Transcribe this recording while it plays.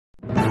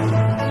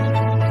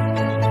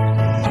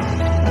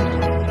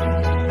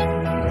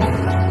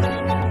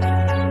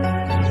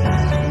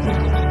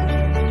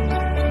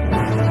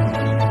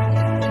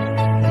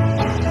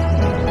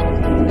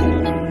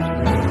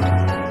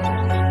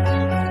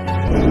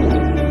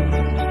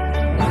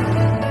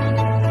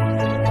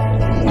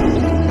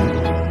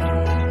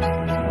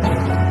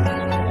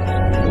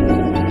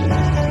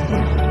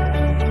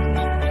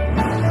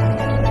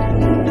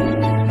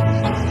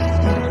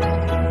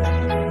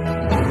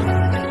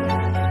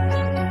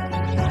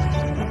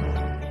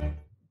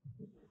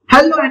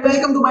Hello and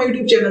welcome to my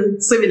YouTube channel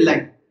Civil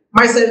Line.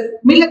 Myself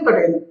Milan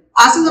Patel,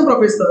 Assistant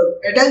Professor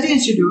at LJIET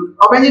Institute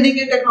of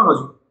Engineering and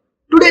Technology.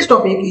 Today's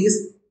topic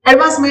is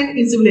Advancement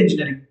in Civil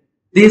Engineering.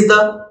 This is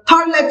the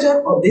third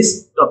lecture of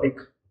this topic.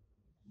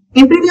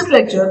 In previous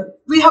lecture,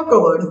 we have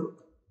covered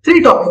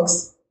three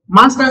topics: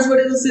 Mass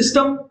Transportation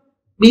System,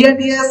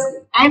 BRTS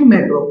and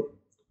Metro.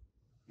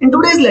 In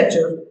today's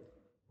lecture,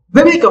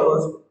 we will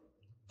cover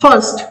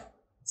first,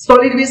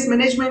 solid waste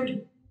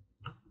management,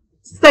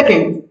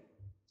 second,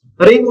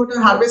 rainwater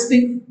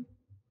harvesting,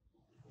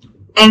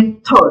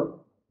 and third,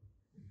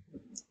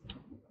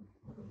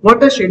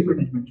 watershed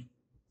management.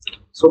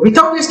 So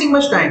without wasting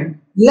much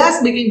time,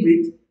 let's begin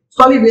with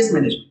solid waste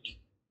management.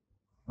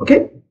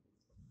 Okay.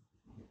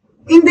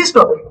 In this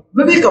topic,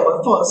 we will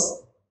cover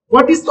first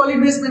what is solid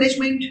waste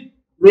management,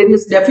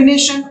 various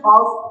definition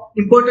of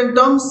important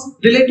terms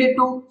related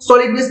to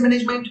solid waste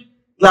management,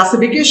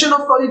 classification of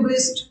solid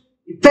waste,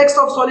 effects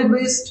of solid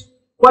waste,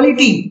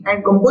 quality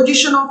and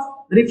composition of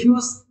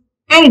refuse,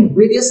 and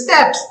various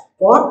steps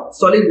for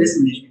solid waste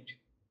management.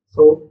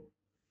 So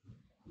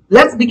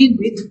let's begin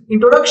with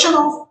introduction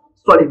of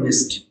solid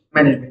waste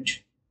management.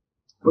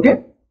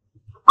 Okay.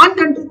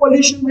 Uncontrolled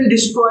pollution will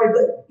destroy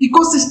the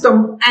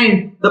ecosystem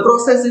and the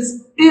process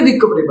is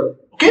irrecoverable.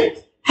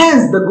 Okay.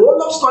 Hence, the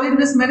goal of solid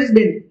waste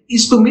management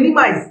is to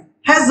minimize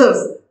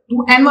hazards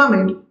to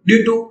environment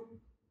due to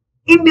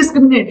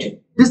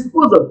indiscriminate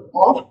disposal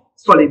of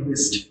solid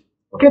waste.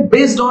 Okay.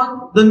 Based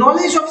on the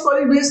knowledge of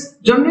solid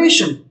waste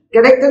generation,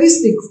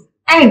 characteristics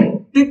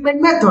and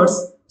treatment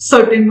methods,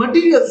 certain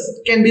materials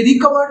can be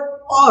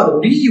recovered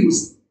or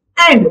reused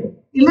and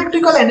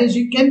electrical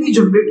energy can be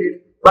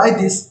generated by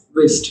this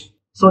waste.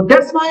 So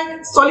that's why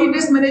solid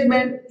waste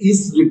management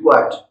is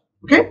required.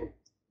 Okay.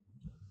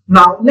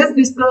 Now let's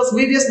discuss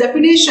various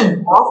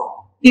definitions of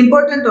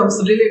important terms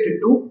related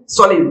to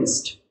solid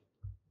waste.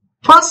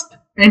 First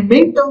and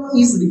main term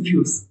is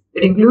refuse.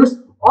 It includes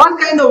all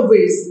kind of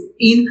waste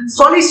in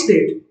solid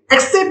state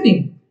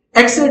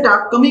except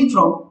are coming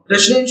from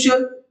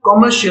residential,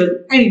 commercial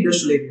and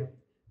industrial area.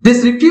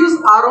 These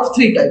refuse are of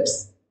three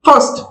types.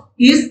 First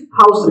is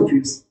house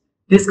refuse.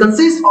 This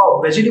consists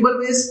of vegetable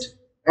waste,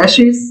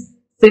 ashes,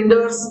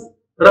 cinders,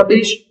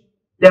 rubbish,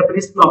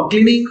 debris from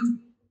cleaning,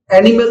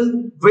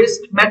 animal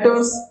waste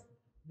matters,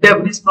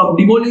 debris from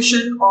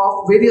demolition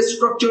of various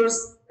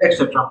structures,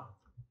 etc.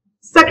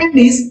 Second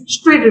is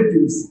street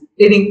refuse.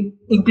 It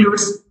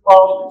includes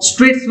of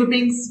street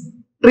sweepings,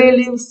 tray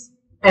leaves,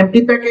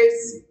 empty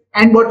packets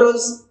and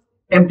bottles,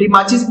 empty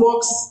matches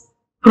box,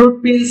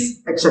 fruit peels,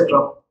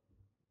 etc.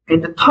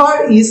 And the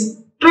third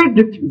is trade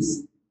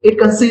refuse. It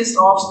consists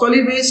of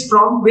solid waste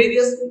from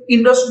various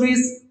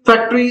industries,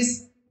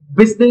 factories,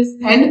 business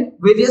and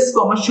various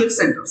commercial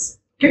centers.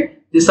 Okay,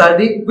 these are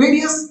the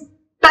various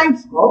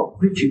types of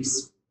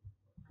refuse.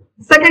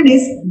 Second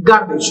is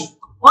garbage.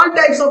 All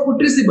types of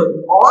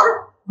putrescible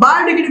or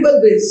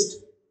biodegradable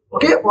waste,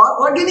 okay,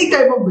 or organic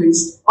type of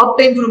waste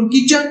obtained from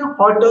kitchen,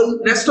 hotel,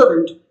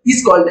 restaurant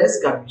is called as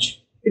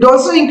garbage. It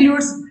also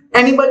includes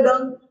animal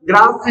dung,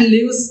 grass and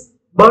leaves,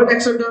 bird,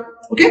 etc.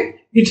 Okay,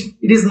 it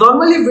is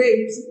normally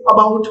weighs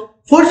about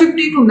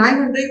 450 to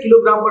 900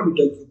 kilogram per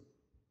meter cube.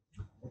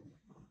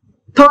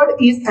 Third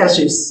is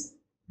ashes.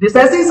 These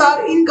ashes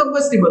are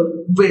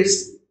incombustible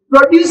waste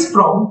produced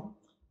from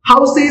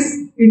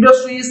houses,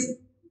 industries,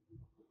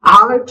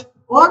 art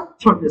or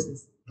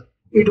furnaces.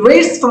 It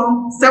weighs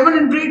from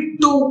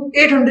 700 to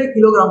 800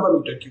 kilogram per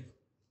meter cube.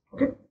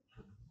 Okay.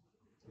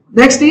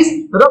 Next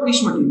is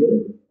rubbish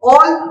material.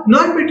 All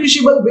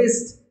non-perishable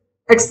waste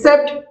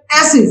except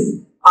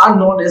ashes are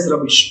known as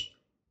rubbish.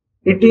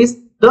 It is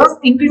thus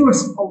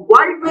includes a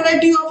wide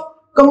variety of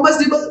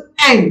combustible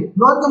and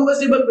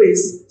non-combustible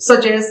waste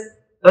such as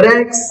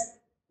rags,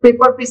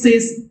 paper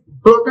pieces,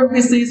 broken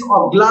pieces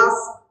of glass,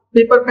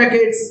 paper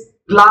packets,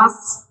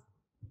 glass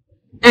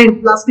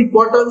and plastic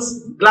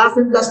bottles, glass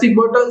and plastic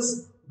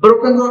bottles,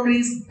 broken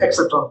crockeries,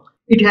 etc.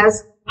 It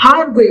has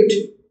higher weight.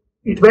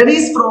 It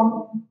varies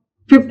from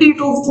 50 to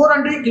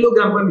 400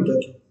 kilogram per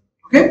meter.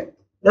 Okay,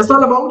 that's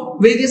all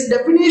about various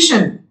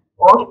definition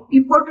of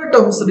important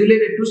terms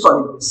related to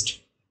solid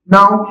waste.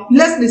 Now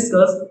let's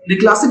discuss the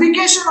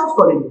classification of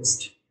solid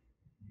waste.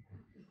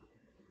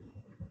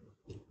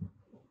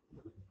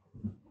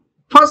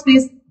 First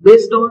is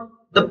based on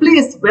the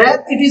place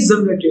where it is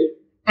generated,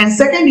 and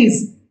second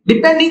is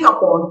depending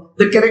upon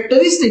the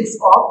characteristics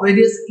of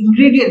various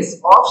ingredients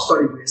of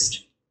solid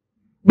waste.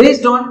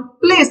 Based on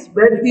place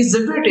where it is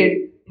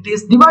generated, it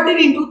is divided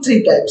into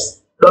three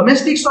types: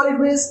 domestic solid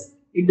waste,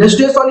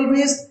 industrial solid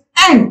waste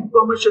and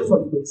commercial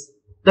solid waste.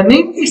 The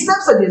name itself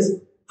suggests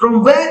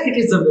from where it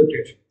is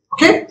generated.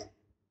 Okay,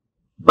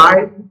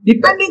 by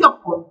depending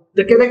upon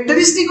the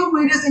characteristic of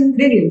various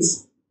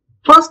ingredients.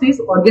 First is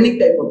organic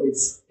type of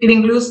waste. It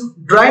includes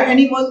dry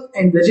animal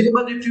and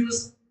vegetable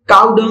refuse,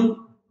 cow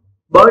dung,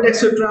 bird,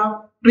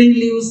 etc., tree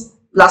leaves,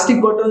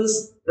 plastic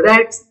bottles,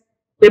 rags,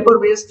 paper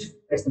waste,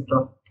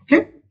 etc.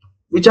 Okay,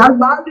 which are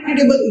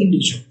biodegradable in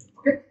nature.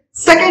 Okay.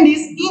 Second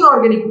is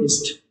inorganic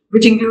waste,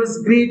 which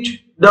includes grit,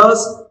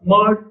 dust,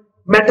 mud,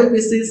 metal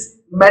pieces,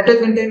 metal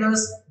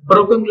containers,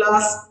 broken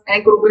glass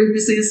and crockery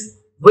pieces,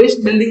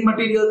 waste building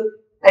material,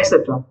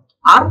 etc.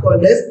 are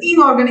called as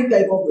inorganic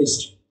type of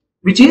waste,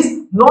 which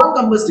is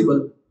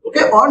non-combustible,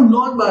 okay, or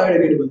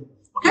non-biodegradable.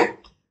 Okay,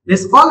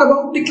 this is all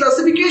about the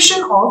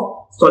classification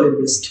of solid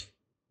waste.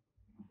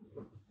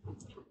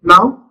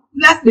 Now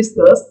let's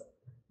discuss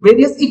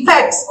various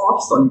effects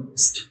of solid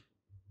waste.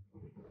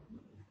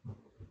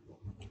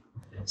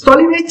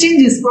 Solid waste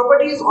changes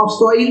properties of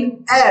soil,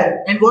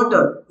 air and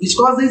water, which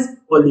causes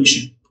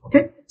pollution.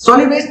 Okay,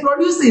 solid waste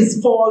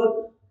produces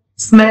fall,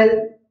 smell,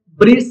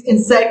 breeds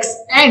insects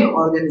and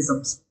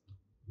organisms.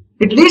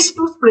 It leads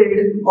to spread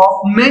of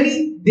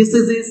many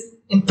diseases,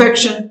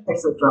 infection,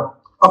 etc.,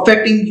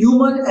 affecting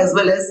human as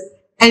well as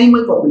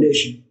animal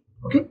population.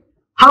 Okay,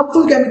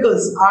 harmful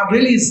chemicals are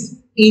released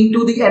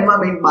into the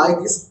environment by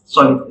this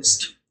solid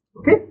waste.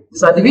 Okay,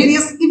 these are the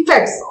various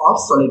effects of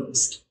solid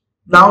waste.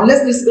 Now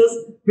let's discuss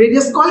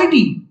various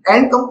quality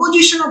and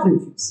composition of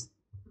refuse.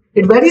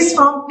 It varies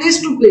from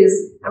place to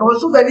place and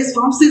also varies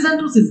from season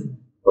to season.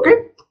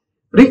 Okay,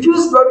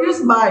 refuse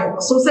produced by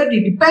a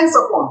society depends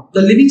upon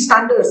the living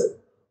standards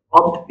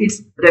of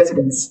its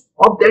residents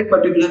of that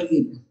particular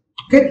area.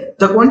 Okay,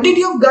 the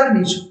quantity of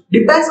garbage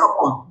depends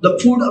upon the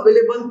food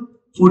available,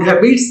 food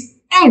habits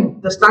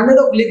and the standard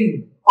of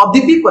living of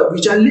the people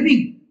which are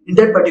living in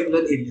that particular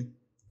area.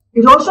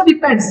 It also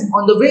depends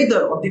on the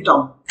weather of the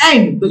town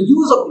and the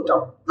use of the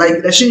town,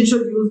 like residential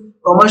use,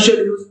 commercial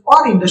use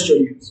or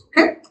industrial use.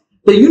 Okay,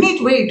 the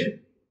unit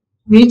weight,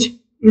 which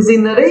is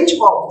in the range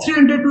of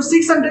 300 to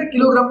 600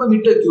 kg per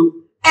meter cube,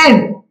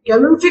 and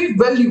calorific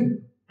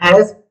value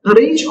has the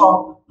range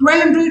of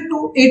 1200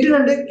 to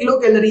 1800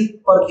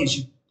 kilocalorie per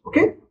kg.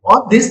 Okay,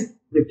 of this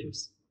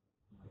refuse.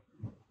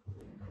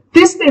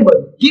 This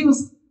table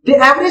gives the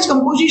average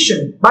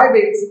composition by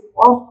weights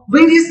of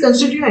various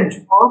constituents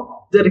of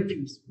the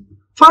refuse.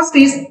 First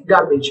is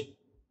garbage.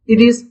 It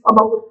is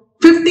about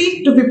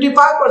 50 to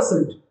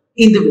 55%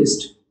 in the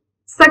waste.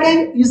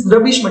 Second is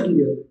rubbish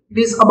material. It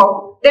is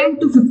about 10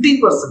 to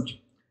 15%.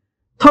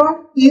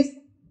 Third is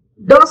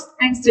dust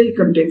and stale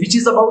content, which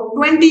is about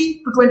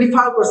 20 to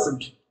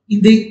 25%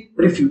 in the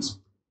refuse.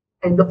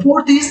 And the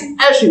fourth is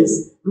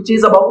ashes, which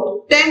is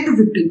about 10 to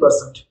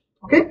 15%.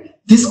 Okay,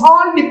 this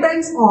all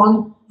depends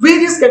on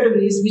various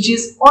categories which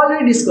is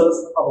already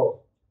discussed above.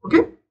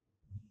 Okay,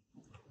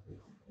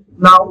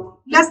 now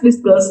let's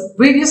discuss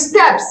various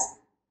steps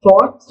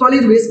for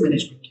solid waste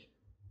management.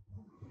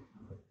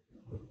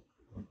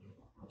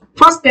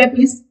 First step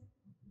is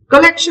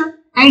collection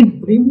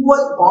and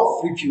removal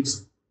of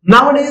refuse.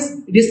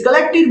 Nowadays it is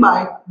collected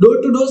by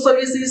door-to-door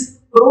services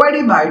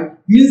provided by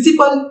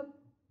municipal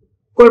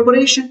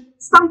corporation.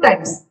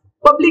 Sometimes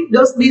public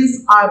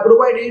dustbins are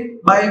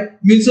provided by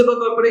municipal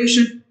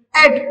corporation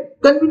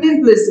at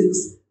convenient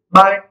places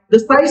by the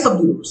sides of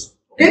the roads.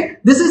 Okay,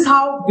 this is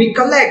how we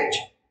collect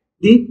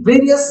the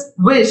various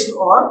waste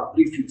or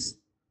refuse.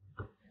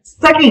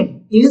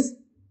 Second is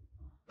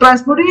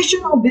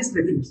transportation of this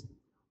refuse.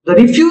 The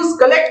refuse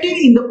collected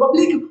in the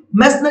public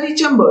masonry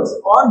chambers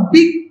or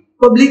big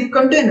public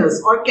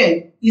containers or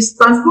can is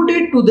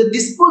transported to the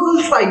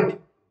disposal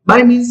site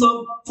by means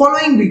of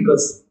following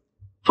vehicles.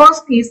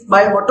 First is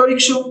by auto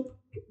rickshaw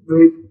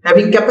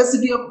having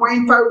capacity of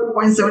 0.5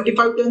 to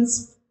 0.75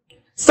 tons.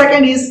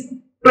 Second is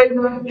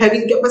trailer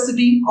having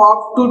capacity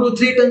of 2 to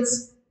 3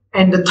 tons.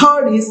 And the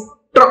third is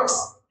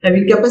trucks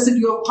having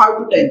capacity of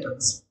 5 to 10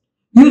 tons.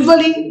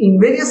 Usually in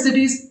various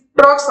cities,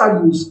 trucks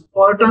are used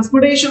for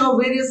transportation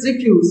of various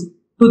refuse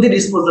to the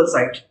disposal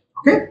site.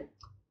 Okay.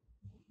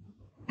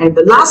 And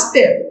the last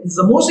step is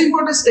the most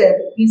important step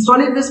in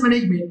solid waste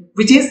management,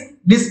 which is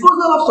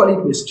disposal of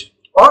solid waste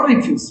or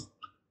refuse.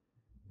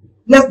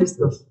 Let's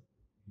discuss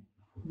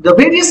the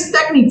various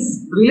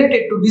techniques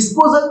related to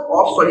disposal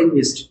of solid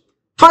waste.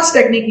 First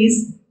technique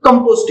is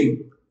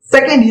composting.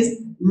 Second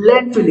is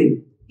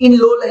landfilling in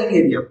low-lying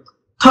area.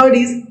 Third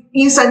is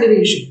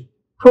incineration.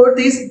 Fourth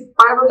is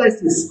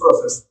pyrolysis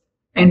process.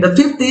 And the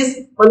fifth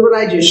is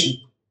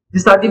pulverization.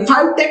 These are the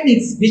 5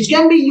 techniques which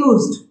can be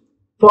used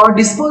for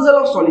disposal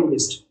of solid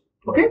waste.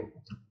 Okay.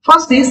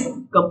 First is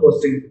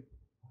composting.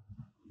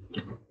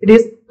 It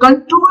is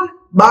controlled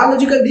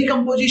biological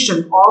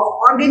decomposition of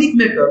organic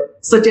matter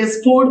such as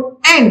food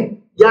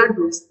and yard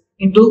waste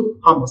into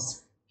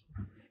humus.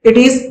 It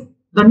is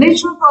the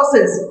natural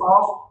process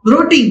of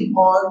rotting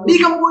or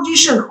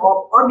decomposition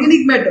of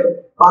organic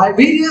matter by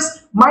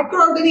various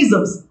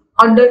microorganisms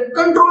under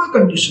controlled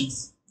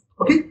conditions.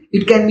 Okay,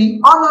 it can be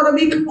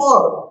anaerobic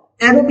or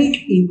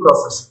aerobic in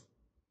process.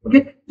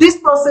 Okay, this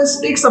process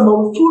takes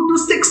about 4 to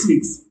 6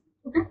 weeks.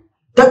 Okay,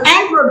 the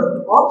end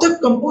product of the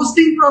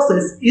composting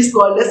process is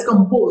called as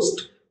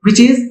compost, which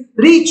is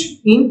rich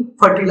in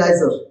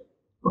fertilizer.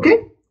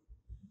 Okay,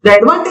 the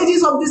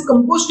advantages of this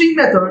composting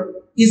method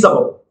is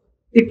about: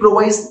 it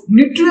provides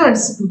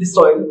nutrients to the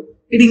soil,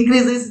 it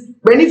increases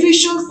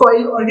beneficial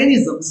soil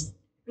organisms,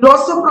 it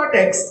also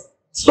protects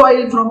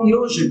soil from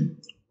erosion.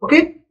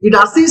 Okay, it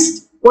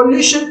assists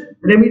pollution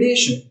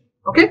remediation.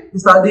 Okay,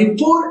 these are the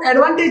 4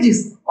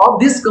 advantages of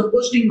this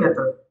composting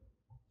method.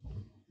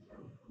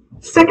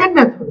 Second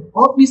method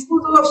of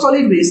disposal of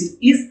solid waste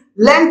is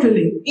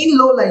landfilling in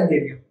low-lying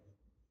area.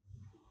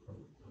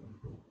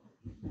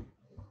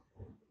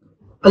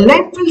 A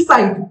landfill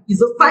site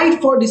is a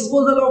site for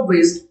disposal of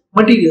waste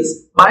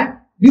materials by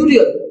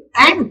burial,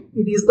 and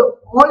it is the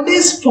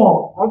oldest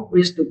form of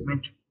waste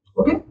treatment.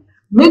 Okay,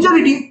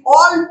 majority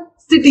all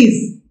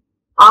cities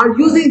are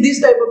using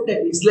this type of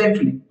techniques,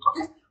 landfilling.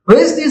 Okay,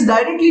 waste is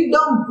directly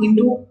dumped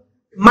into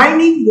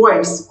mining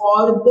voids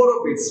or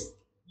borrow pits.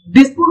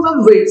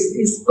 Disposal waste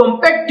is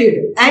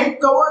compacted and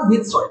covered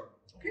with soil.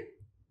 Okay,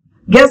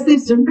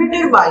 gases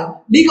generated by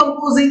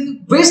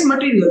decomposing waste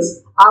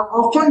materials are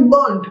often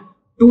burnt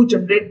to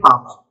generate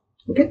power.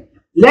 Okay,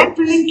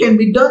 landfilling can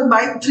be done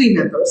by three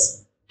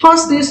methods.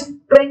 First is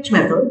trench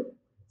method,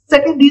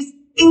 second is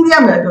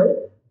area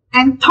method,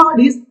 and third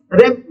is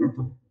ramp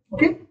method.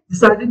 Okay,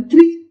 these are the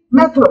three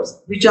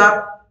methods which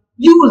are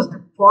used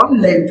for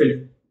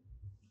landfilling.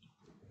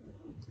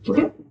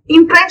 Okay,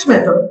 in trench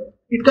method,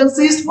 it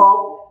consists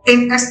of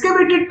an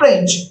excavated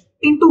trench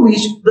into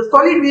which the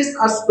solid waste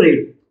are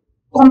sprayed,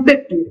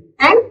 compacted,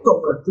 and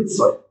covered with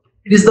soil.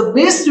 It is the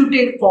best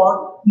suited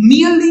for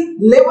nearly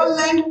level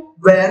land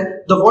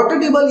where the water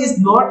table is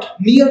not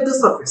near the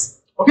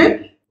surface.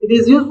 Okay, it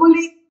is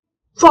usually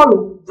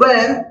followed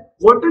where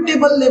water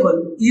table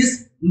level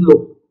is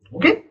low.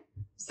 Okay,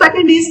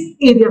 second is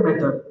area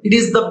method. It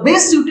is the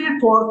best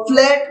suited for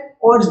flat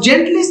or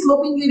gently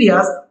sloping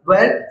areas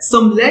where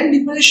some land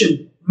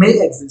depression may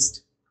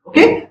exist.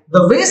 Okay,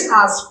 the waste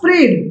are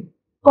sprayed,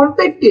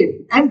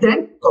 compacted, and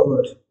then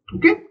covered.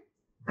 Okay,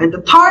 and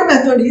the third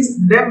method is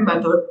ramp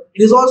method.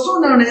 It is also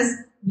known as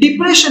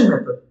depression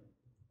method.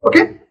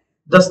 Okay,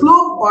 the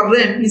slope or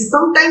ramp is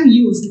sometimes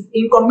used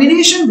in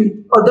combination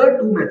with other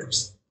two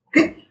methods.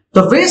 Okay,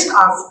 the waste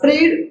are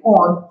sprayed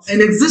on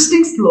an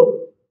existing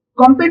slope,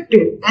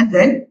 compacted, and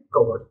then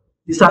covered.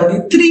 These are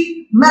the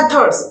three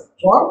methods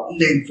for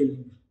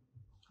landfilling.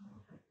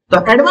 The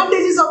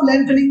advantages of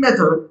landfilling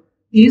method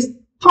is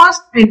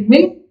first and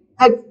main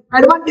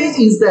advantage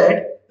is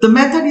that the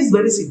method is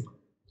very simple.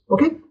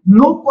 Okay,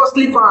 no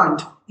costly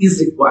plant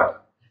is required.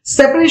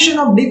 Separation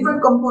of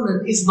different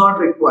components is not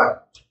required.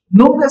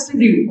 No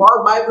residue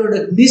or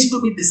byproduct needs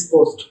to be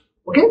disposed.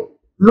 Okay,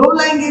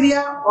 low-lying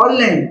area or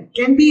land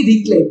can be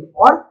reclaimed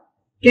or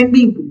can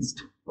be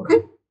increased.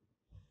 Okay,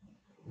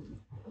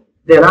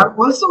 there are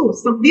also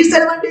some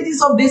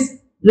disadvantages of this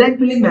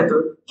landfilling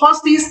method.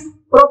 First is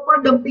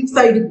proper dumping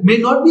site may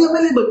not be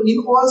available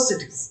in all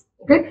cities.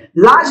 Okay,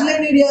 large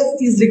land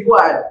areas is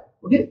required.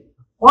 Okay,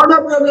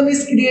 other problem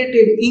is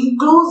created in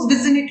close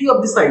vicinity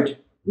of the site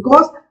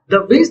because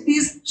the waste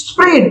is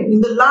spread in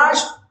the large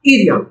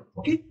area.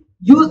 Okay,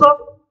 use of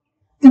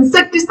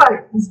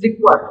insecticide is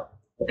required.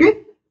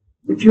 Okay,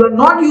 if you are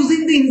not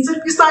using the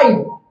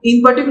insecticide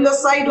in particular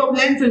site of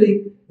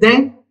landfilling,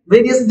 then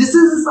various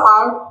diseases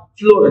are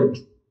florid.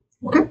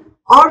 Okay,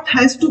 earth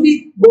has to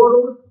be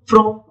borrowed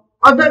from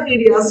other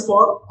areas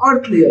for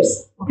earth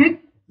layers. Okay,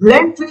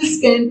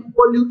 landfills can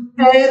pollute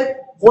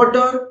air,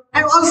 water,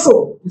 and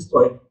also the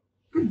soil.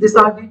 Okay, these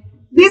are the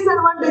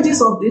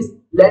disadvantages of this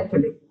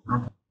landfilling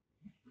method.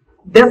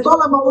 That's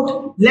all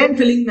about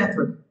landfilling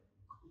method.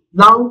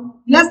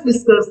 Now let's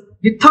discuss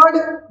the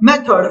third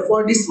method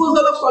for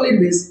disposal of solid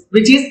waste,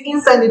 which is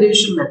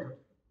incineration method.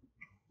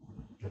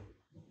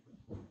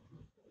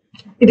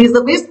 It is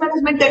the waste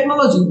management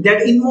technology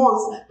that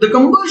involves the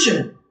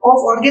combustion of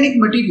organic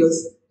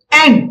materials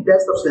and their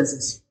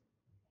substances.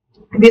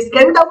 It is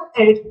carried out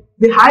at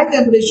the high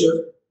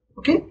temperature.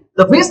 Okay,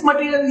 the waste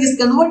material is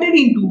converted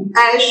into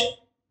ash,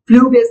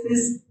 flue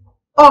gases,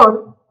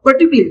 or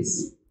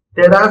particulates.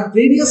 There are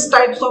various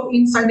types of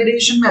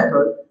incineration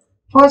method.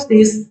 First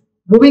is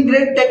moving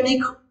grade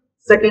technique,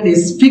 second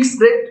is fixed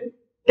grade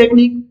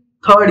technique,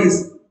 third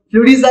is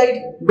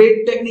fluidized bed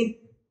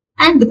technique,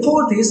 and the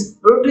fourth is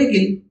rotary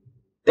kiln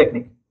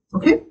technique.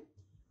 Okay,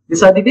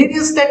 these are the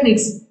various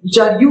techniques which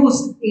are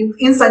used in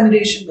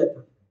incineration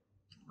method.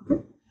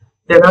 Okay,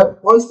 there are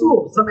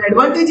also some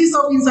advantages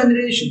of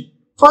incineration.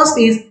 First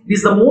is it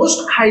is the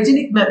most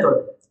hygienic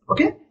method.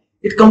 Okay,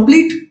 it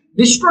complete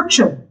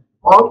destruction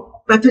of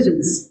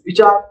pathogens which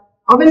are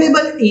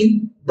available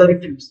in the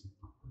refuse.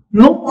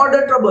 No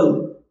other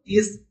trouble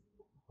is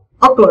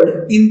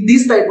occurred in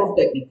this type of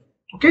technique.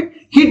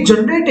 Okay, heat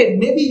generated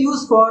may be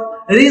used for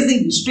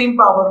raising stream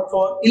power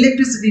for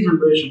electricity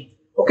generation.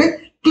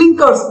 Okay,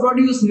 clinkers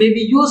produced may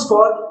be used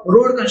for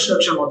road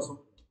construction also.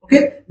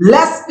 Okay,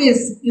 less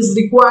space is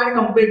required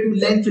compared to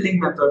landfilling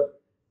method.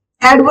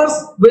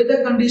 Adverse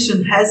weather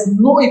condition has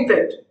no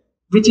effect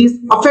which is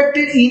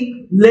affected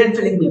in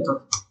landfilling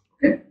method.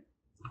 Okay,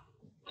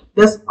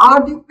 these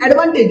are the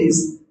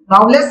advantages.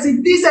 Now let's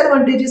see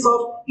disadvantages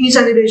of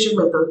incineration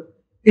method.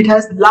 It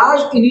has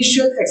large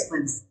initial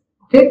expense.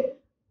 Okay,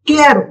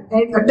 care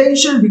and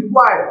attention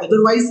required,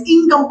 otherwise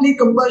incomplete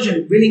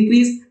combustion will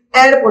increase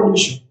air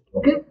pollution.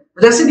 Okay,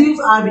 residues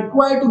are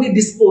required to be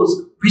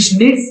disposed, which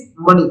needs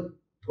money.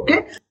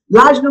 Okay,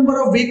 large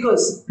number of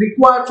vehicles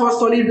required for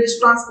solid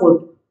waste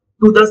transport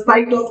to the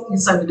site of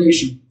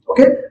incineration.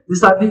 Okay,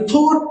 these are the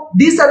four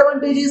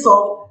disadvantages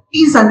of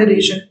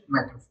incineration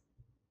method.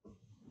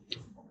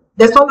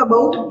 That's all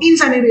about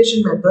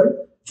incineration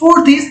method.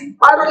 Fourth is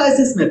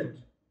pyrolysis method.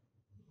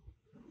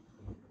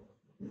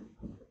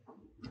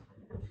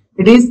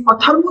 It is a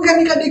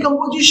thermochemical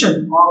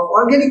decomposition of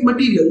organic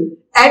material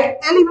at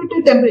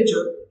elevated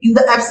temperature in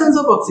the absence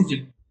of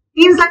oxygen.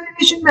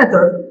 Incineration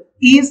method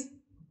is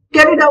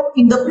carried out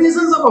in the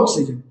presence of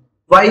oxygen,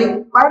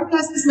 while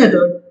pyrolysis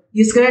method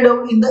is carried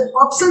out in the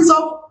absence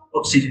of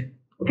oxygen.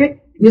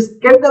 Okay, it is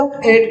carried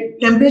out at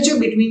temperature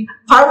between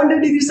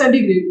 500 degrees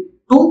centigrade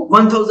to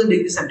 1000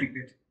 degrees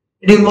centigrade.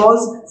 It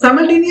involves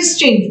simultaneous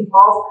change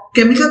of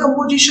chemical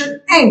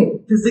composition and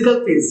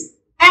physical phase,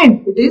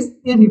 and it is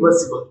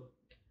irreversible.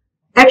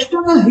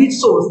 External heat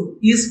source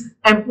is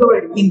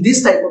employed in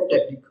this type of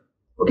technique.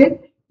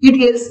 Okay,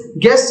 it is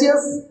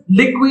gaseous,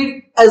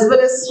 liquid as well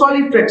as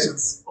solid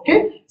fractions.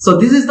 Okay, so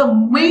this is the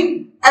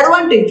main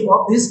advantage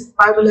of this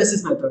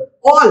pyrolysis method.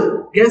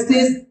 All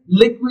gases,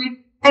 liquid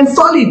and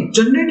solid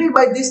generated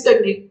by this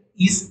technique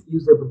is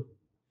usable.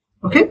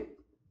 Okay,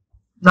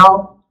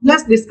 now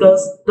let's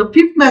discuss the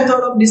fifth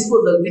method of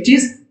disposal, which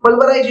is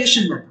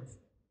pulverization method.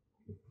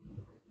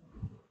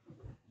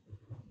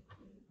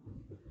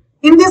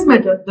 In this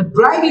method, the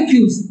dry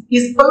refuse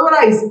is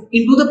pulverized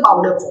into the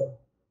powder form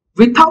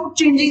without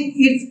changing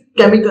its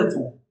chemical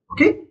form.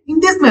 Okay,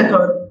 in this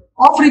method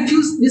of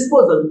refuse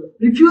disposal,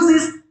 refuse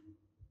is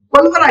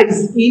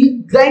pulverized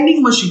in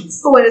grinding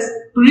machines so as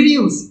to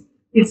reduce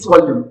its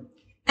volume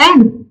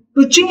and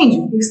to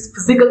change its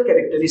physical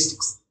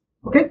characteristics.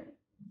 Okay,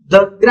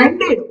 the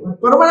grinded or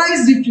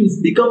pulverized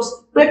refuse becomes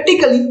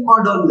practically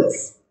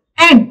odorless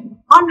and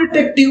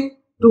unattractive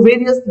to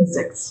various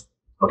insects.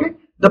 Okay,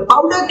 the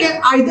powder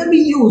can either be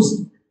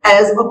used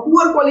as a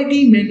poor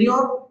quality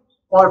manure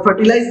or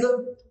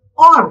fertilizer,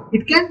 or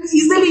it can be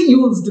easily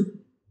used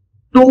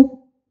to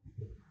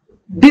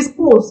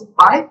dispose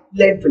by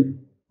landfill.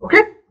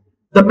 Okay,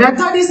 the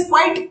method is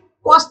quite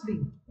costly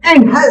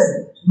and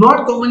has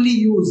not commonly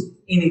used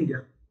in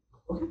India.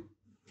 Okay,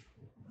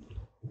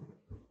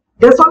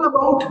 that's all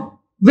about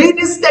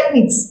various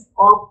techniques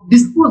of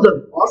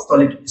disposal of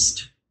solid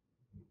waste.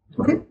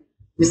 Okay,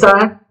 these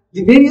are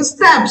the various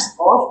steps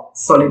of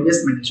solid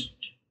waste management.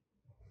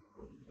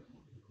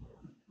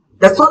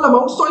 That's all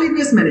about solid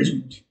waste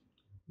management.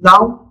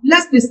 Now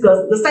let's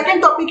discuss the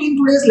second topic in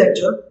today's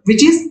lecture,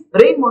 which is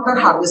rainwater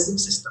harvesting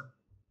system,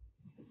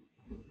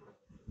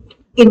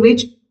 in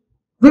which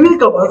we will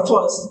cover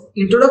first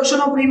introduction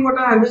of rainwater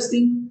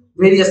harvesting,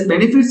 various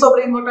benefits of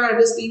rainwater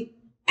harvesting,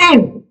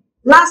 and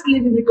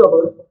lastly we will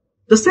cover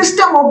the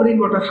system of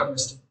rainwater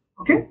harvesting.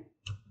 Okay,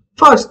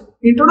 first,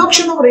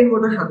 introduction of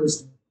rainwater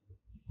harvesting.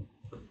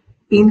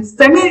 In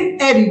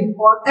semi-arid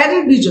or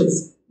arid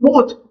regions,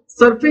 both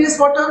surface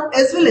water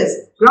as well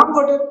as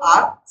groundwater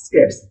are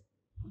scarce.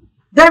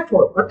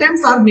 Therefore,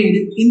 attempts are made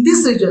in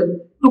this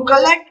region to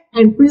collect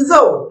and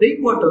preserve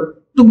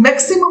rainwater to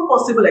maximum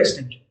possible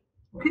extent.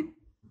 Okay,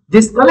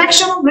 this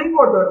collection of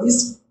rainwater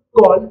is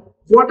called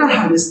water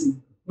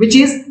harvesting, which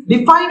is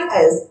defined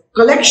as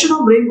collection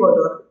of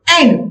rainwater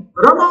and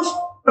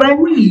runoff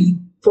primarily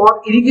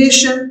for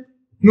irrigation,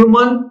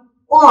 human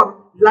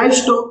or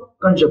livestock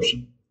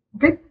consumption.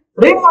 Okay,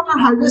 rainwater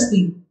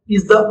harvesting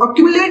is the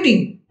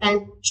accumulating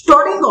and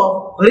storing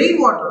of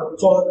rainwater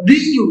for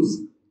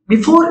reuse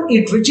before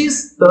it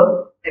reaches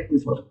the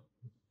aquifer.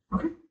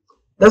 Okay,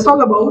 that's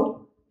all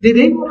about the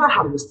rainwater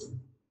harvesting.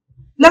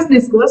 Let's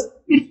discuss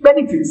its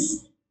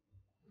benefits.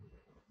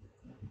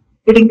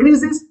 It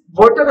increases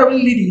water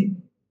availability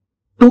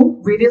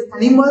to various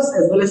animals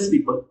as well as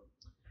people.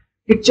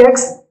 It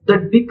checks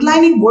the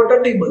declining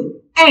water table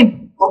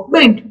and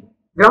augment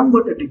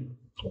groundwater table.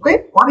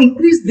 Okay, or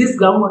increase this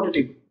groundwater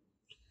table.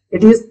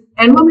 It is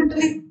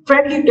environmentally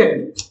friendly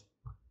technique.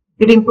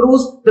 It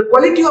improves the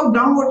quality of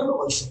groundwater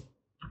also.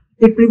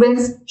 It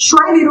prevents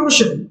soil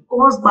erosion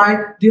caused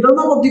by the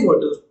runoff of the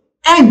water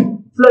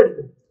and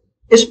flooding,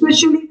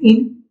 especially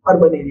in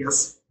urban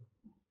areas.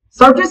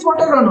 Surface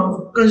water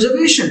runoff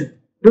conservation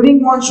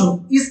during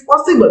monsoon is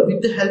possible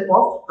with the help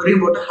of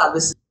rainwater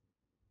harvesting.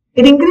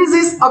 It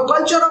increases a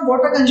culture of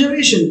water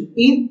conservation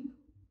in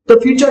the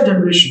future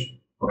generation.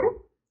 Okay,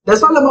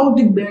 that's all about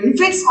the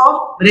benefits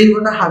of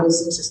rainwater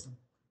harvesting system.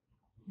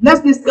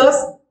 Let's discuss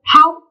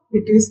how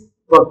it is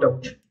worked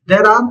out.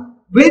 There are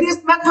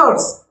various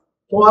methods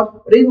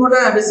for rainwater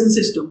harvesting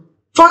system.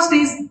 First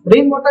is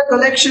rainwater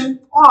collection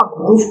or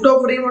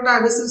rooftop rainwater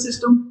harvesting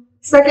system.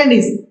 Second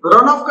is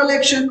runoff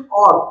collection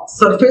or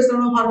surface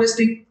runoff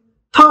harvesting.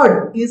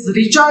 Third is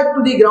recharge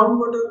to the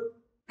groundwater.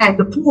 And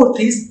the fourth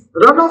is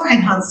runoff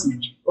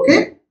enhancement.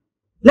 Okay,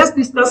 let's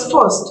discuss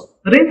first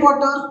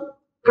rainwater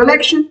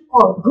collection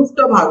or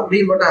rooftop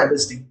rainwater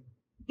harvesting,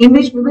 in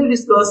which we will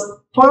discuss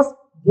first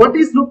what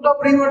is rooftop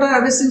rainwater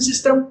harvesting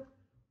system,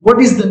 what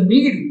is the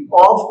need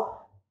of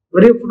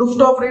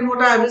rooftop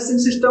rainwater harvesting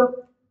system,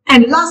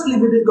 and lastly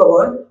we will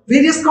cover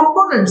various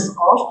components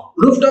of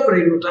rooftop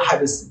rainwater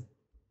harvesting.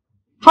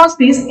 First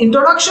is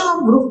introduction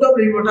of rooftop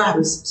rainwater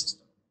harvesting system.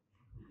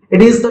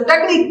 It is the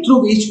technique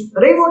through which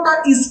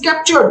rainwater is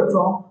captured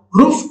from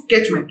roof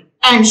catchment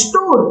and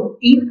stored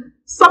in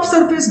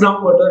subsurface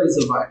groundwater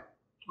reservoir.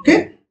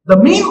 Okay, The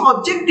main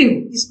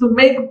objective is to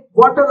make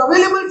water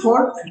available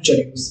for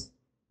future use.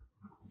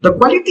 The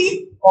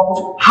quality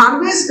of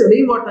harvested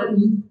rainwater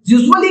is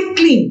usually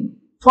clean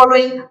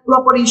following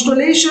proper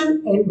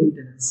installation and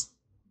maintenance.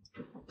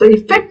 The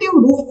effective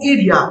roof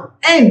area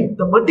and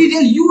the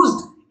material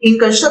used in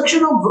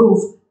construction of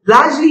roof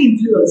largely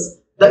influence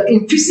the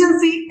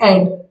efficiency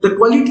and the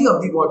quality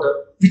of the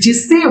water which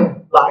is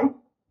saved by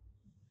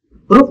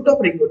rooftop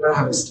rainwater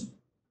harvesting.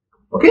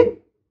 Okay.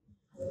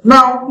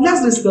 Now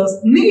let's discuss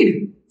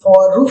need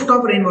for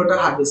rooftop rainwater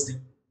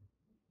harvesting.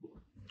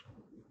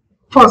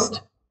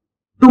 First,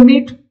 to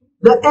meet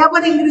the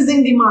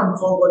ever-increasing demand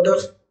for water,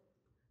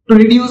 to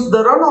reduce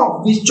the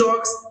runoff which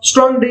chokes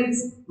strong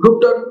drains,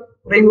 rooftop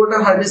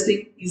rainwater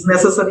harvesting is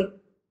necessary.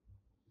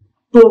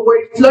 To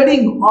avoid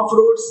flooding of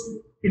roads,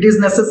 it is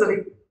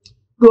necessary.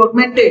 To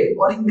augment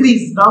or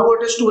increase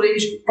groundwater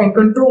storage and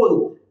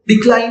control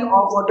decline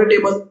of water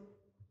table,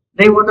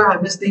 rainwater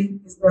harvesting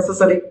is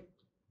necessary.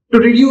 To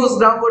reduce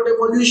groundwater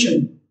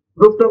pollution,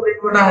 rooftop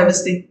rainwater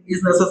harvesting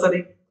is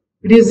necessary.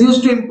 It is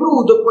used to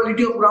improve the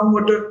quality of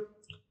groundwater.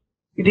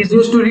 It is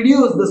used to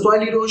reduce the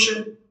soil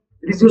erosion.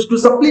 It is used to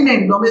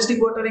supplement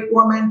domestic water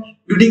requirement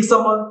during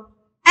summer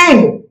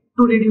and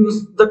to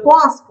reduce the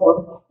cost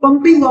for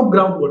pumping of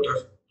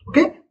groundwater.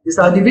 Okay, these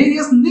are the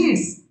various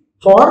needs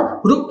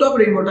for rooftop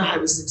rainwater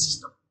harvesting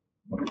system.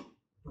 Okay.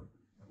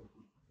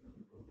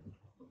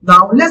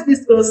 Now let's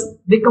discuss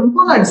the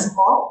components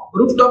of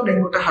rooftop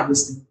rainwater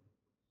harvesting.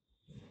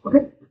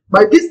 Okay,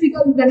 by this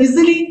figure you can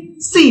easily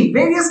see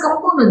various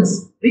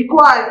components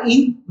required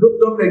in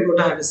rooftop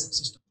rainwater harvesting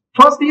system.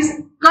 First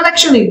is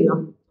collection area.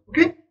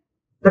 Okay,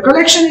 the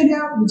collection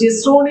area which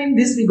is shown in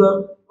this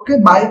figure. Okay,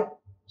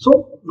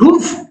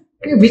 roof,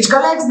 okay, which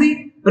collects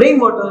the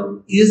rainwater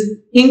is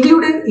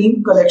included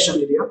in collection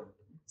area.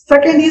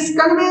 Second is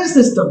conveyor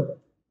system.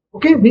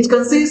 Okay, which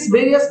consists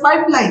various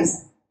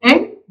pipelines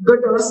and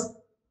gutters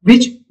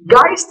which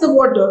guides the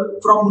water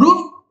from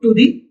roof to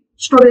the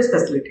storage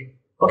facility.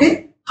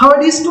 Okay.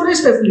 Third is storage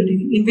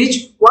facility in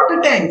which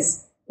water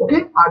tanks,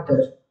 okay, are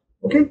there.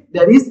 Okay,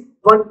 there is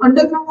one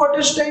underground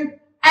water tank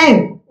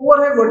and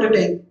overhead water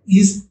tank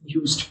is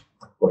used.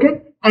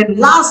 Okay, and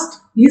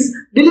last is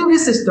delivery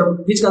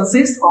system which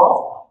consists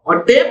of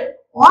a tap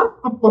or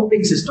a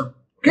pumping system.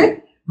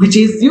 Okay, which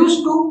is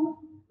used to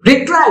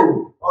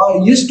retrieve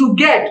or used to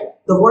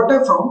get the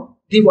water from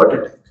the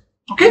water tank.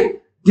 Okay,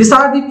 these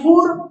are the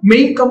four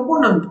main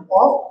components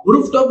of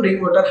rooftop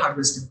rainwater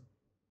harvesting.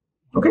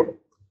 Okay.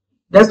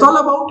 That's all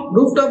about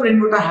rooftop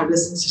rainwater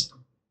harvesting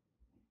system.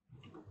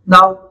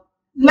 Now,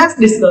 let's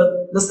discuss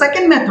the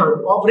second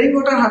method of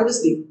rainwater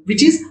harvesting,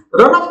 which is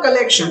runoff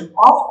collection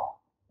of,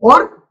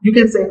 or you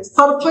can say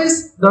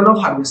surface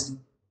runoff harvesting.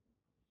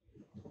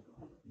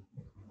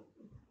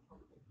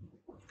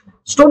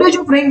 Storage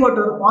of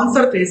rainwater on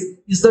surface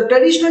is the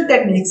traditional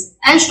techniques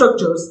and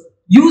structures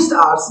used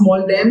are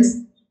small dams,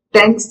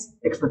 tanks,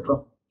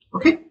 etc.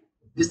 Okay,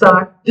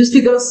 this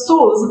figure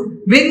shows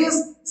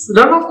various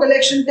runoff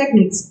collection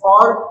techniques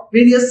or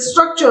various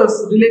structures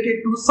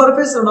related to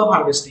surface runoff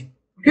harvesting.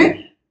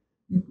 Okay,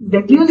 you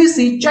can clearly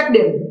see check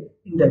dam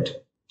in that.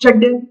 Check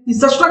dam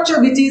is a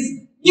structure which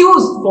is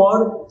used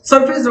for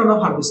surface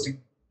runoff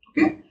harvesting.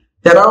 Okay,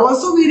 there are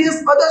also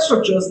various other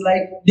structures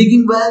like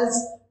digging wells,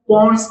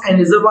 ponds and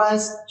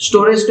reservoirs,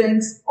 storage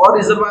tanks or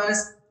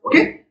reservoirs.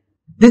 Okay,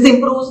 this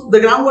improves the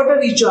groundwater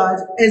recharge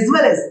as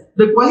well as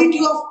the quality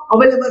of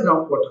available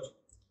groundwater.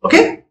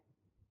 Okay.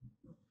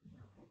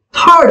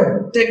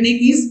 Third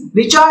technique is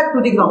recharge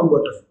to the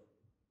groundwater.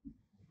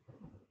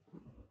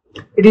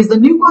 It is the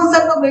new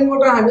concept of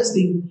rainwater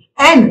harvesting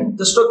and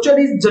the structure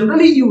is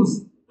generally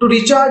used to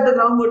recharge the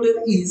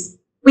groundwater is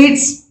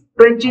pits,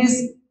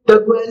 trenches,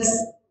 dug wells,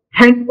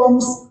 hand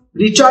pumps,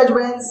 recharge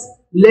wells,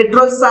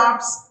 lateral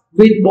shafts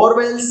with bore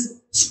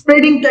wells,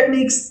 spreading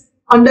techniques,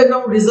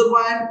 underground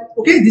reservoir.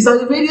 Okay, these are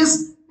the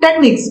various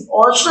techniques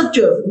or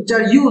structures which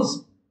are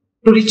used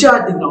to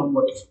recharge the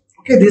groundwater.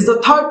 Okay, this is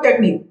the third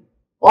technique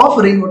of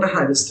rainwater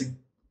harvesting.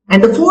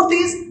 And the fourth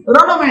is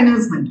runoff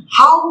enhancement.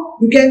 How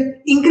you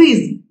can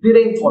increase the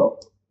rainfall.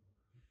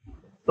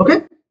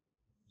 Okay.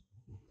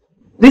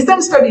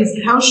 Recent studies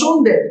have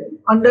shown that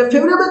under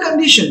favorable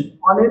condition,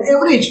 on an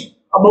average,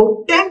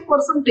 about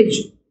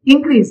 10%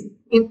 increase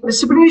in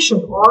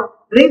precipitation or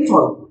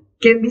rainfall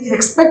can be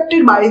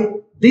expected by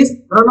this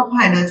runoff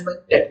enhancement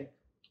technique.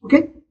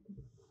 Okay.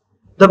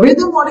 The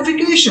weather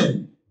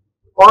modification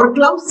or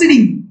cloud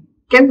seeding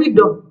can be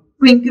done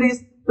to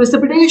increase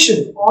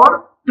precipitation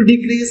or to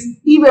decrease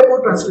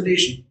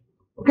evapotranspiration.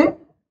 Okay,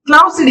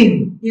 cloud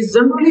seeding is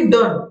generally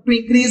done to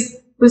increase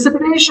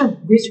precipitation,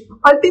 which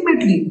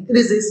ultimately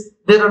increases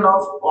the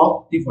runoff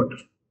of the water.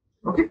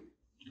 Okay,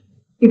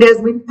 it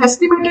has been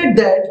estimated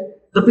that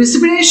the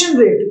precipitation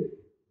rate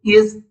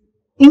is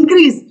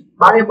increased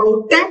by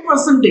about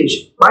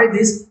 10% by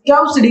this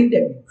cloud seeding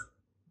technique.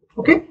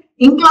 Okay,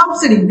 in cloud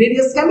seeding,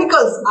 various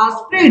chemicals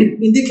are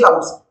sprayed in the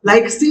clouds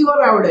like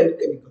silver iodide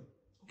chemical.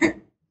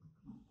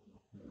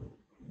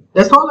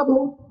 That's all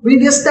about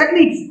various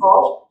techniques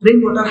of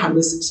rainwater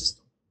harvesting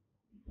system.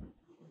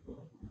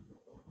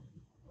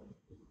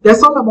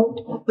 That's all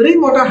about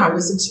rainwater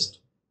harvesting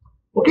system.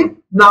 Okay.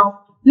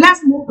 Now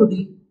let's move to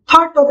the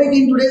third topic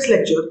in today's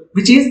lecture,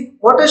 which is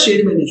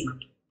watershed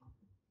management.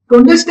 To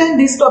understand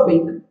this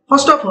topic,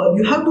 first of all,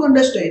 you have to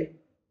understand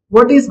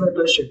what is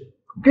watershed.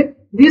 Okay.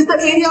 It is the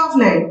area of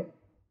land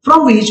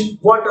from which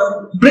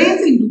water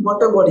drains into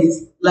water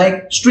bodies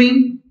like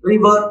stream,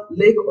 river,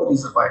 lake or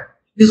reservoir.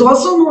 It is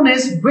also known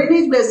as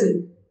drainage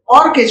basin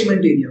or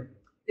catchment area.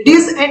 It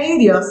is an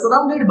area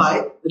surrounded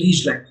by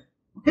ridgeline.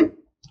 Okay.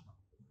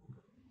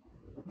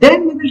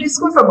 Then we will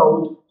discuss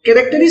about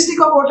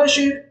characteristic of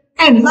watershed,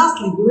 and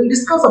lastly we will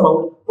discuss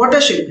about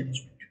watershed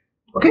management.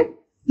 Okay.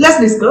 Let's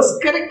discuss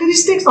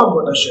characteristics of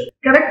watershed.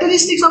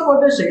 Characteristics of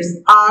watersheds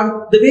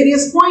are the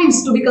various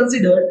points to be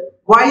considered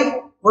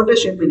while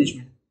watershed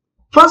management.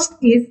 First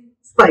is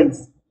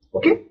size.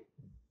 Okay.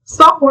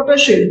 Some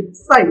watershed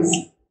size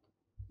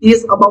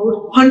is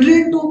about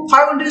 100 to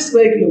 500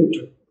 square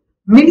kilometer.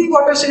 Mini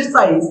watershed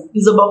size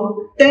is about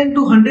 10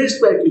 to 100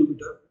 square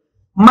kilometer.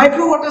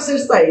 Micro watershed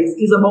size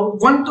is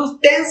about 1 to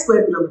 10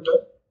 square kilometer,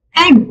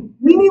 and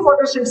mini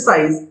watershed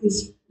size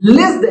is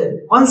less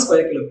than 1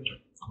 square kilometer.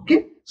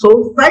 Okay.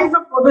 So size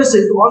of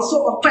watershed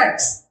also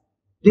affects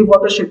the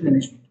watershed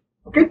management.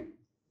 Okay.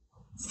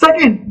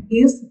 Second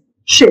is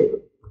shape.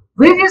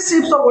 Various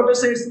shapes of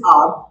watersheds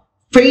are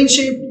fan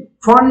shape,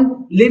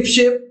 fern, leaf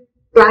shape,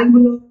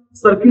 triangular,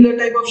 circular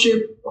type of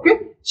shape. Okay.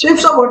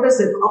 Shapes of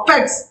watershed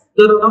affects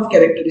the runoff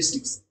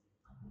characteristics.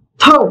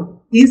 Third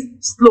is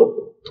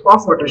slope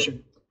of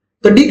watershed.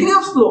 The degree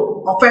of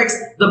slope affects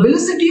the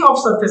velocity of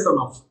surface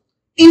runoff,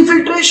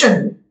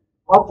 infiltration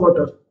of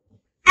water,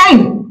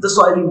 and the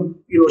soil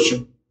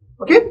erosion.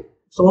 Okay.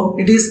 So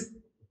it is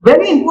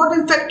very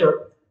important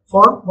factor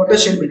for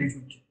watershed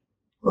management.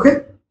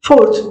 Okay.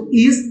 Fourth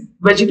is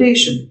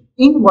vegetation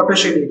in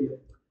watershed area.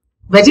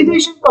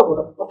 Vegetation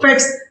cover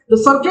affects the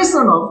surface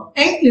runoff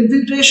and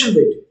infiltration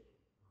rate.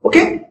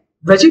 Okay.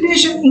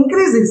 Vegetation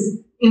increases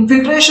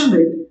infiltration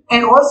rate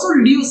and also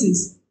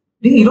reduces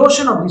the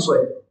erosion of the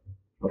soil.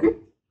 Okay.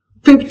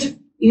 Fifth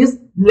is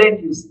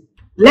land use.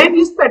 Land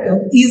use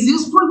pattern is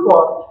useful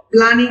for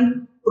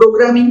planning,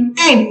 programming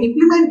and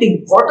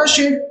implementing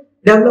watershed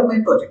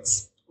development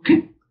projects.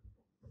 Okay.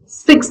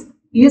 Sixth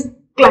is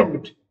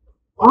climate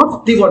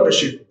of the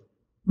watershed.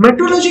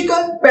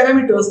 Meteorological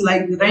parameters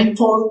like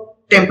rainfall,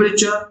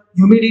 temperature,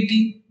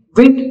 humidity,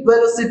 wind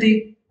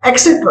velocity,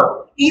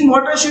 etc. in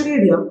watershed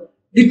area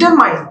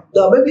determine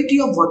the availability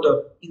of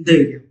water in the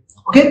area.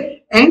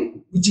 Okay,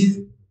 and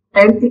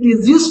it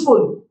is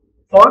useful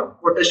for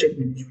watershed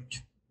management.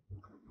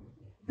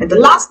 And the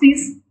last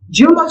is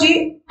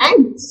geology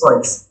and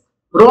soils.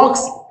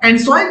 Rocks and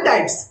soil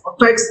types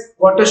affects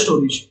water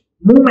storage,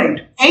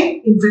 movement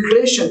and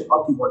infiltration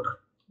of the water.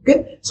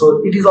 Okay,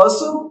 so it is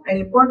also an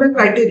important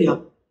criteria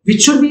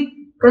which should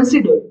be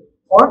considered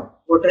for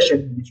watershed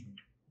management.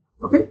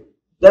 Okay,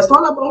 that's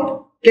all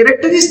about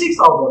characteristics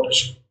of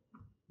watershed.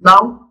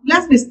 Now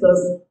let's discuss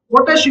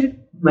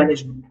watershed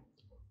management,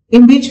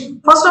 in which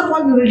first of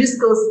all we will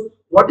discuss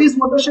what is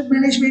watershed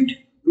management,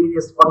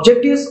 various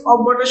objectives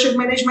of watershed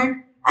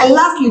management, and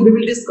lastly we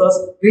will discuss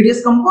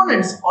various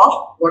components of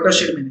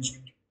watershed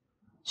management.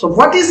 So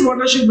what is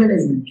watershed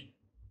management?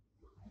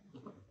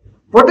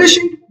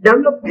 Watershed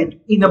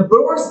development in a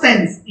broad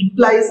sense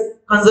implies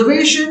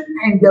conservation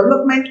and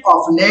development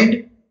of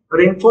land,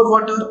 rainfall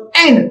water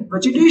and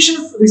vegetation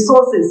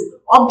resources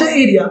of the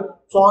area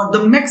for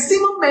the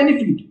maximum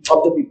benefit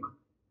of the people.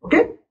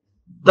 Okay,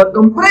 the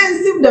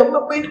comprehensive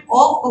development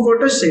of a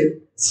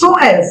watershed so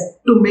as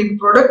to make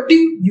productive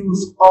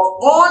use of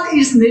all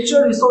its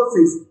natural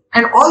resources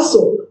and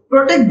also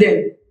protect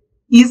them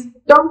is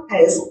termed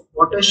as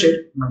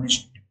watershed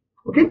management.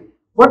 Okay,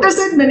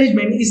 watershed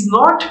management is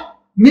not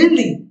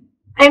merely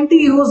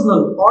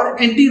anti-erosional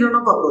or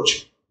anti-runoff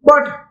approach,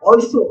 but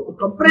also a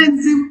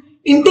comprehensive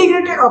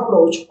integrated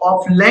approach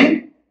of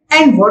land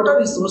and water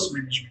resource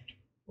management.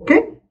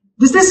 Okay,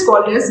 this is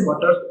called as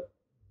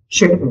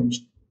watershed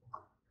management.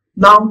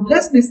 Now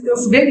let's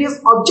discuss various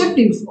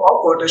objectives of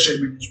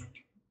watershed management.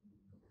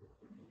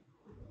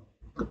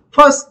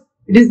 First,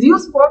 it is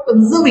used for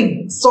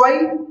conserving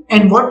soil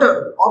and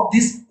water of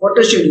this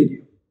watershed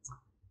area.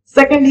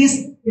 Second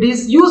is, it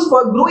is used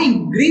for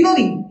growing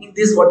greenery in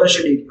this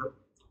watershed area.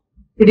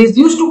 It is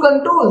used to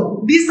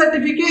control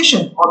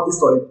desertification of the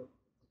soil.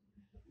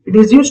 It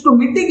is used to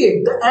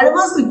mitigate the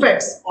adverse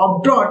effects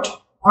of drought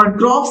on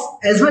crops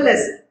as well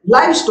as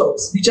livestock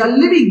which are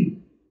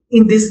living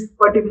in this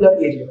particular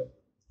area.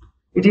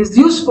 It is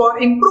used for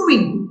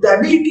improving the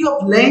ability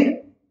of land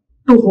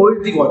to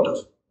hold the water.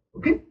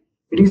 Okay?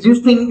 It is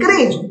used to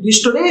encourage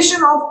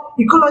restoration of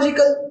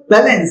ecological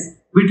balance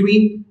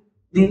between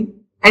the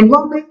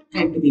environment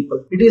and the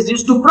people. It is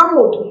used to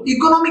promote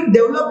economic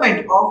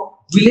development of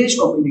village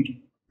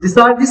community. These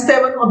are the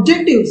 7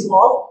 objectives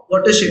of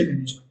watershed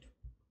management.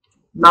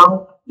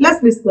 Now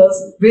let's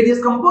discuss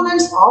various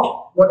components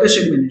of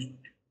watershed management.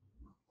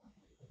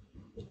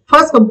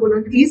 First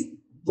component is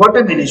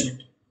water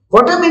management.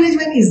 Water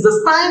management is the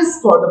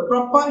science for the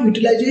proper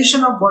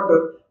utilization of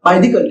water by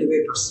the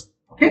cultivators.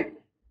 Okay,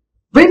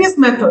 Various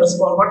methods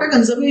for water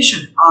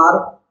conservation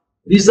are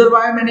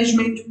reservoir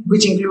management,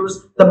 which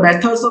includes the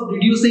methods of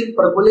reducing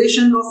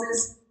percolation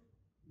losses,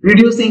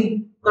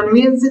 reducing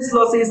conveyance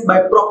losses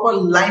by proper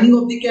lining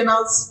of the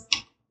canals,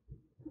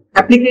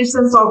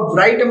 applications of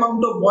right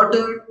amount of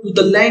water to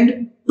the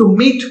land to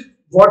meet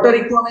water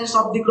requirements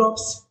of the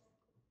crops,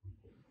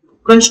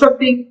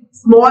 constructing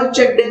small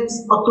check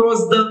dams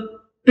across the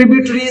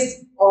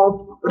tributaries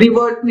of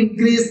river to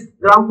increase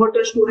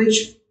groundwater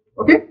storage.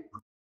 Okay.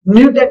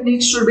 New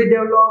techniques should be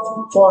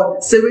developed for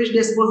sewage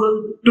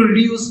disposal to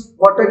reduce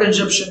water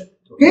consumption.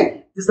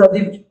 Okay. These are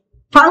the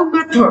 5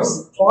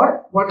 methods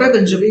for water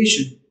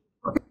conservation.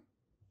 Okay.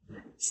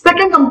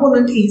 Second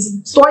component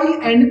is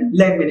soil and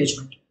land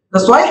management. The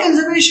soil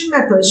conservation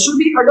methods should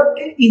be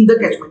adopted in the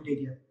catchment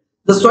area.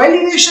 The soil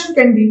erosion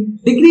can be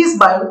decreased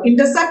by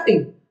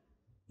intercepting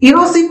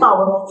erosive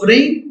power of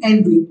rain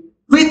and wind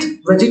with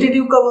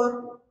vegetative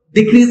cover,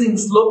 decreasing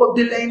slope of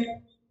the land,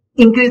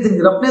 increasing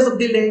roughness of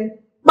the land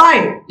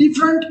by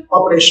different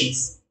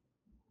operations.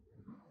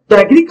 The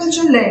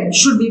agricultural land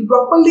should be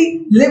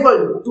properly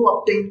leveled to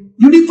obtain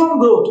uniform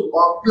growth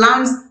of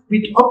plants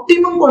with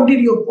optimum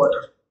quantity of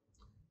water.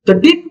 The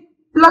deep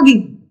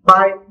plugging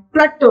by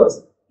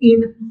tractors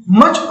is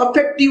much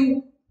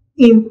effective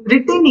in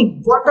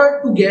retaining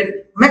water to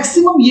get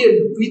maximum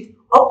yield with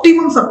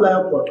optimum supply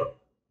of water.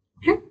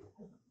 Okay.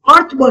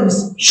 Earth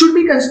bunds should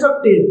be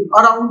constructed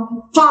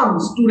around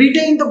farms to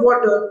retain the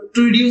water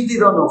to reduce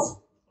the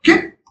runoff.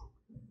 Okay.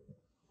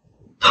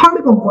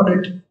 Third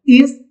component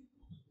is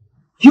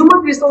human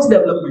resource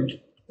development.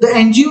 The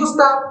NGO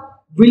staff,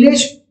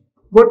 village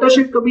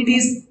watershed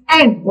committees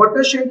and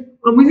watershed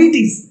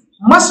communities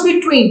must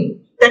be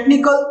trained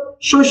technical,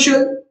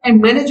 social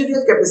and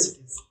managerial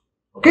capacities.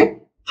 Okay.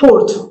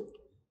 Fourth,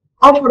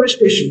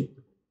 afforestation.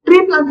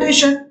 Tree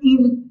plantation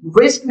in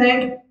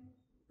wasteland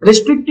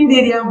restricted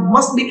area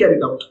must be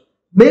carried out.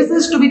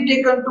 Measures to be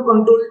taken to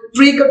control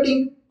tree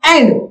cutting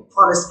and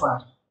forest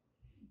fire.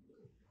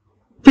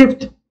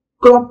 Fifth,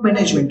 crop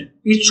management.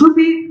 It should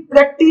be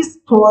practiced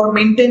for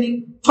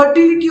maintaining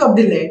fertility of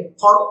the land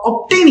for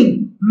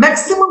obtaining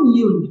maximum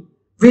yield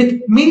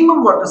with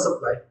minimum water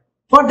supply.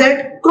 For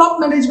that, crop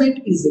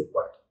management is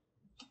required.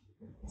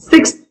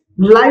 Sixth,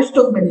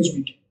 livestock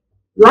management.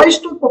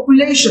 Livestock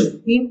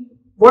population in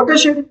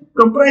watershed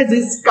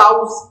comprises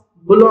cows,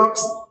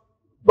 bullocks,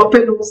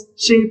 buffaloes,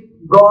 sheep,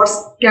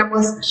 goats,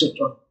 camels,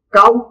 etc.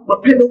 Cow,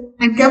 buffalo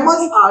and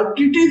camels are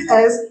treated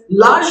as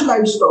large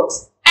livestock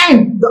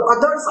and the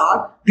others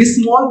are the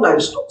small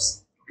livestock.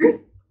 Okay?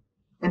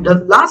 And the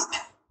last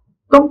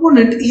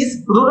component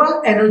is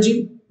rural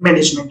energy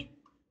management.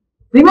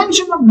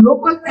 Prevention of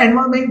local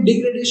environment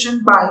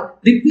degradation by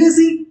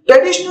replacing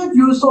traditional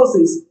fuel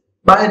sources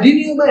by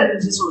renewable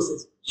energy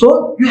sources.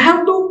 So you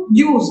have to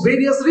use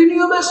various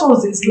renewable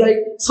sources like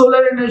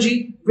solar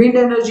energy, wind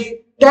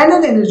energy,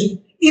 tidal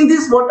energy in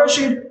this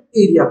watershed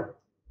area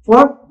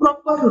for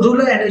proper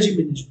rural energy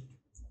management.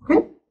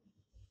 Okay?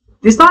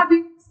 These are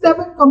the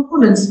 7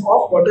 components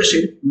of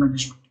watershed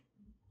management.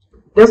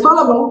 That's all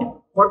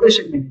about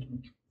watershed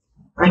management.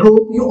 I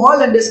hope you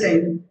all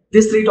understand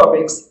these 3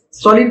 topics: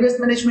 solid waste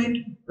management,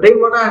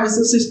 rainwater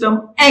harvesting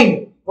system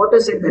and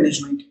watershed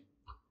management.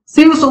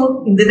 See you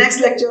soon in the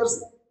next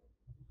lectures.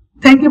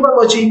 Thank you for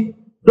watching.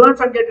 Don't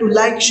forget to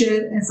like,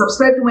 share and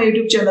subscribe to my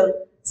YouTube channel,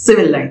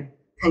 Civil Line.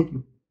 Thank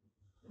you.